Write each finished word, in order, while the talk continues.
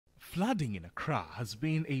Flooding in Accra has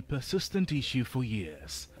been a persistent issue for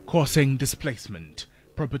years, causing displacement,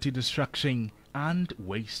 property destruction and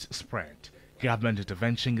waste spread. Government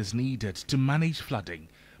intervention is needed to manage flooding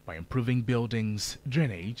by improving buildings,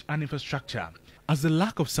 drainage and infrastructure, as the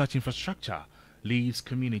lack of such infrastructure leaves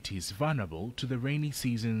communities vulnerable to the rainy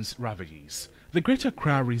season's ravages. The Greater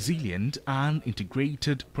Accra Resilient and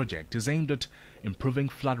Integrated Project is aimed at improving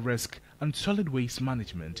flood risk and solid waste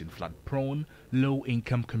management in flood-prone,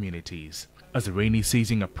 low-income communities. As the rainy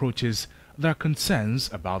season approaches, there are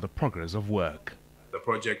concerns about the progress of work. The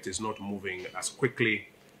project is not moving as quickly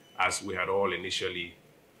as we had all initially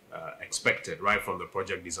expected, right from the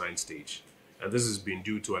project design stage. And this has been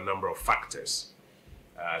due to a number of factors.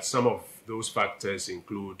 Some of those factors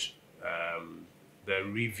include the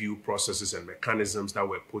review processes and mechanisms that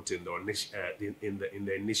were put in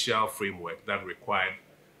the initial framework that required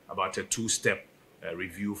about a two-step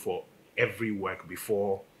review for every work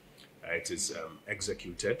before it is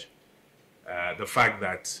executed. The fact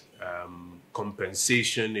that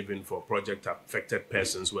compensation even for project-affected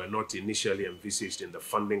persons were not initially envisaged in the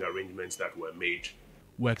funding arrangements that were made.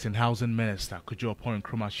 Works and Housing Minister Kojo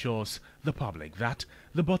Nkrumah assures the public that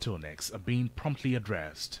the bottlenecks are being promptly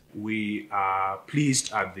addressed. We are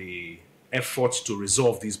pleased at the efforts to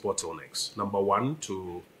resolve these bottlenecks. Number one,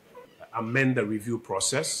 to amend the review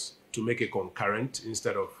process to make it concurrent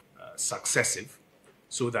instead of successive,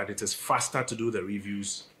 so that it is faster to do the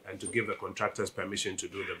reviews and to give the contractors permission to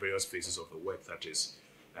do the various phases of the work that is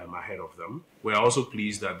ahead of them. We are also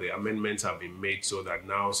pleased that the amendments have been made so that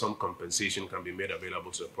now some compensation can be made available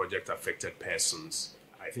to the project-affected persons.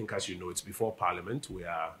 I think, as you know, it's before Parliament. We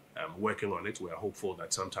are working on it. We are hopeful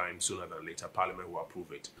that sometime sooner than later Parliament will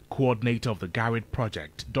approve it. Coordinator of the Garrett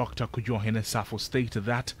project, Dr. Kojo Safo, stated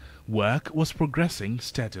that work was progressing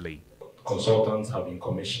steadily. Consultants have been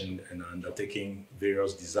commissioned and are undertaking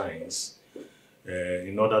various designs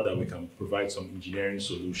in order that we can provide some engineering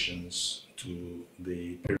solutions to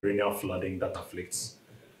the perennial flooding that afflicts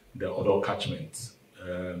the other catchments.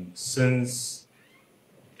 Since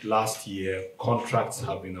last year, contracts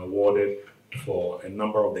have been awarded for a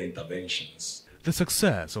number of the interventions. The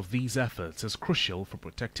success of these efforts is crucial for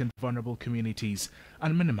protecting vulnerable communities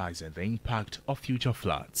and minimizing the impact of future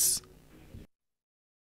floods.